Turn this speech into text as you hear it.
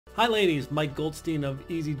Hi ladies, Mike Goldstein of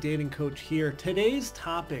Easy Dating Coach here. Today's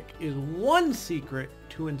topic is one secret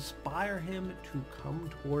to inspire him to come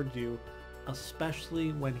towards you,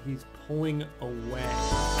 especially when he's pulling away.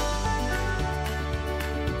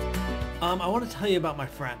 I want to tell you about my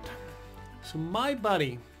friend. So my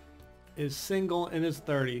buddy is single in his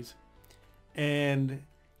 30s and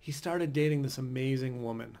he started dating this amazing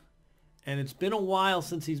woman. And it's been a while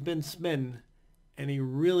since he's been smitten and he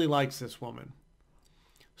really likes this woman.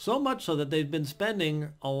 So much so that they've been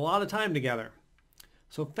spending a lot of time together.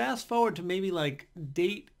 So fast forward to maybe like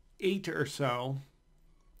date 8 or so.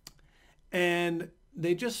 And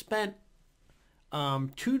they just spent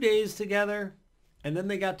 2 days together. And then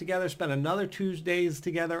they got together, spent another 2 days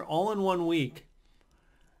together, all in 1 week.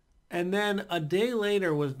 And then a day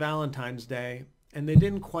later was Valentine's Day. And they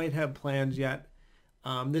didn't quite have plans yet.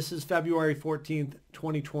 This is February 14th,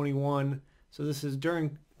 2021. So this is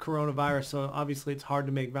during coronavirus, so obviously it's hard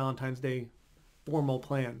to make Valentine's Day formal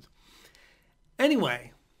plans.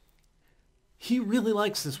 Anyway, he really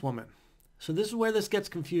likes this woman. So this is where this gets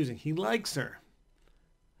confusing. He likes her,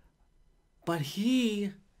 but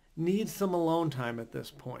he needs some alone time at this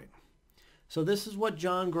point. So this is what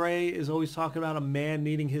John Gray is always talking about, a man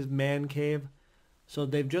needing his man cave. So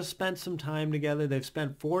they've just spent some time together. They've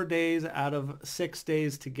spent 4 days out of 6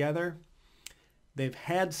 days together. They've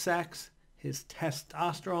had sex. His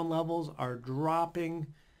testosterone levels are dropping.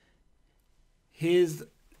 His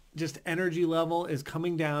just energy level is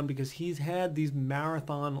coming down because he's had these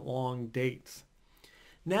marathon long dates.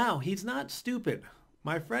 Now, he's not stupid.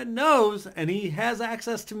 My friend knows, and he has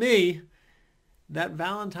access to me, that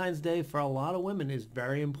Valentine's Day for a lot of women is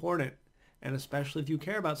very important. And especially if you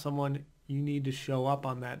care about someone, you need to show up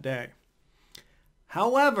on that day.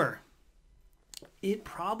 However, it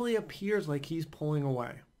probably appears like he's pulling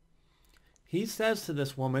away. He says to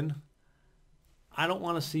this woman, I don't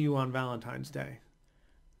want to see you on Valentine's Day.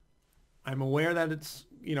 I'm aware that it's,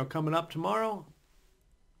 coming up tomorrow.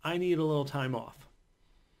 I need a little time off.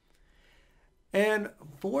 And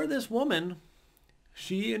for this woman,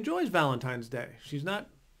 she enjoys Valentine's Day. She's not,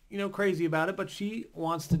 crazy about it, but she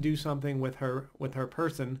wants to do something with her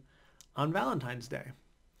person on Valentine's Day.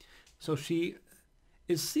 So she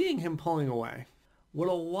is seeing him pulling away. What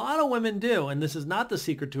a lot of women do, and this is not the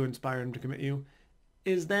secret to inspire him to commit you,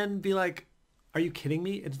 is then be like, are you kidding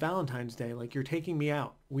me? It's Valentine's Day. Like, you're taking me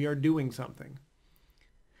out. We are doing something.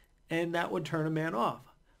 And that would turn a man off.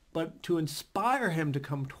 But to inspire him to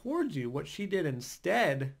come towards you, what she did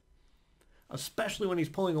instead, especially when he's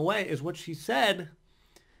pulling away, is what she said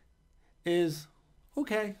is,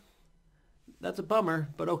 okay, that's a bummer,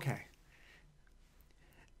 but okay.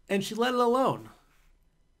 And she let it alone.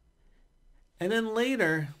 And then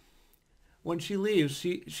later, when she leaves,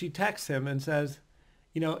 she texts him and says,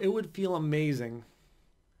 it would feel amazing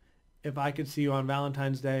if I could see you on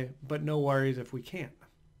Valentine's Day, but no worries if we can't.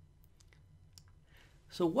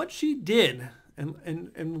 So what she did,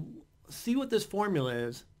 and see what this formula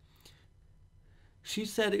is, she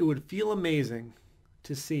said it would feel amazing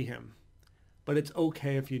to see him, but it's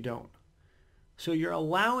okay if you don't. So you're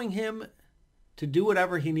allowing him to do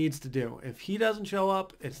whatever he needs to do. If he doesn't show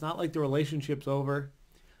up, it's not like the relationship's over.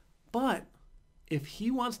 But if he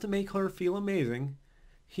wants to make her feel amazing,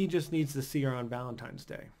 he just needs to see her on Valentine's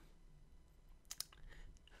Day.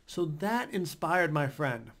 So that inspired my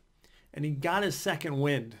friend. And he got his second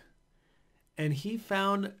wind. And he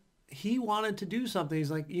found he wanted to do something. He's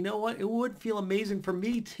like, you know what? It would feel amazing for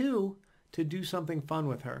me too to do something fun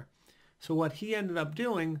with her. So what he ended up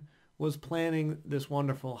doing was planning this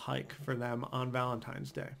wonderful hike for them on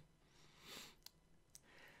Valentine's Day.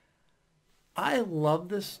 I love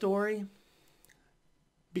this story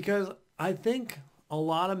because I think a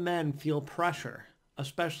lot of men feel pressure,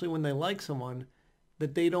 especially when they like someone,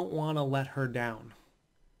 that they don't want to let her down.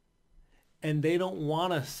 And they don't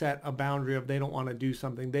want to set a boundary of they don't want to do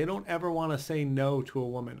something. They don't ever want to say no to a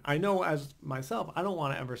woman. I know as myself, I don't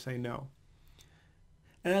want to ever say no.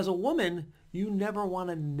 And as a woman, you never want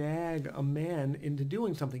to nag a man into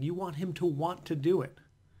doing something. You want him to want to do it.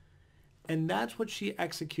 And that's what she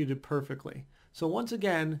executed perfectly. So once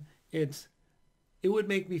again, it would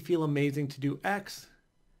make me feel amazing to do X.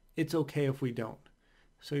 It's okay if we don't.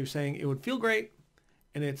 So you're saying it would feel great,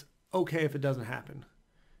 and it's okay if it doesn't happen.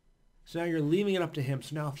 So now you're leaving it up to him.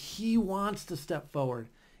 So now if he wants to step forward,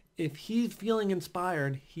 if he's feeling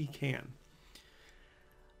inspired, he can.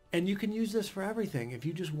 And you can use this for everything. If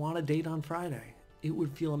you just want a date on Friday, it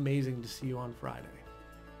would feel amazing to see you on Friday.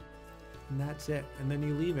 And that's it. And then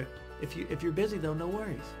you leave it. If you're busy though, no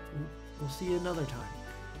worries. We'll see you another time.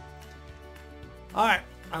 All right.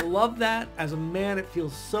 I love that. As a man, it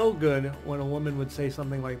feels so good when a woman would say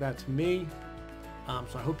something like that to me.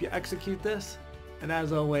 So I hope you execute this. And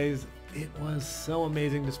as always, it was so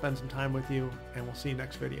amazing to spend some time with you, and we'll see you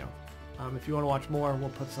next video. If you want to watch more, we'll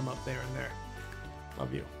put some up there and there.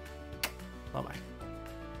 Love you. Bye-bye.